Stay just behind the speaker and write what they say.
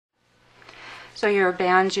So your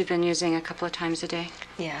bands you've been using a couple of times a day?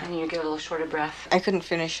 Yeah. And you get a little short of breath? I couldn't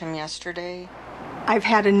finish them yesterday. I've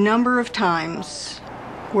had a number of times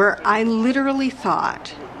where I literally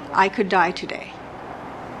thought I could die today.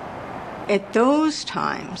 At those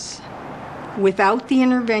times, without the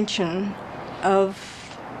intervention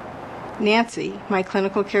of Nancy, my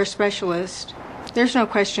clinical care specialist, there's no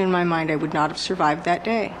question in my mind I would not have survived that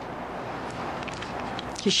day.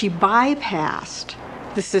 Because she bypassed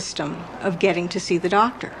the system of getting to see the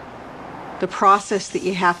doctor. The process that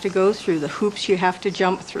you have to go through, the hoops you have to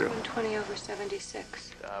jump through.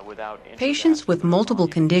 120/76. Patients with multiple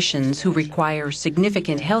conditions who require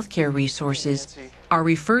significant healthcare resources are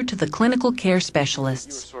referred to the clinical care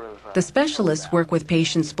specialists. The specialists work with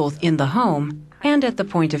patients both in the home and at the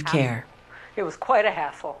point of care. It was quite a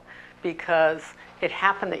hassle because it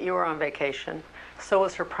happened that you were on vacation. So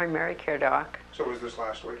was her primary care doc. So was this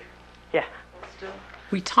last week? Yeah.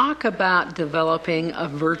 We talk about developing a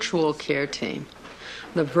virtual care team.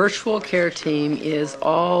 The virtual care team is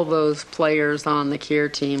all those players on the care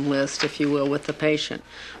team list, if you will, with the patient.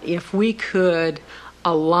 If we could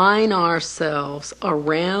align ourselves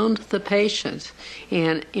around the patient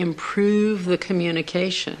and improve the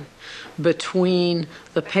communication between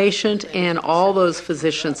the patient and all those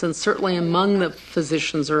physicians, and certainly among the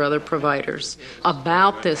physicians or other providers,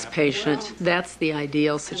 about this patient, that's the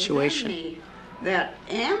ideal situation. That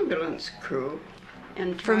ambulance crew.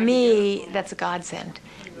 For me, that's a godsend,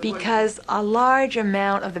 because a large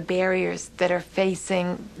amount of the barriers that are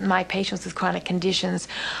facing my patients with chronic conditions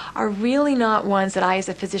are really not ones that I as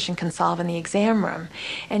a physician can solve in the exam room.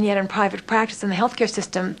 And yet in private practice in the healthcare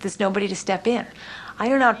system, there's nobody to step in. I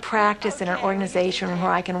do not practice in an organization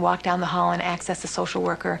where I can walk down the hall and access a social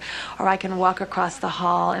worker, or I can walk across the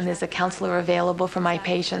hall and there's a counselor available for my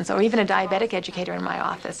patients, or even a diabetic educator in my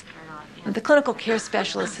office. The clinical care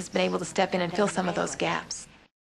specialist has been able to step in and fill some of those gaps.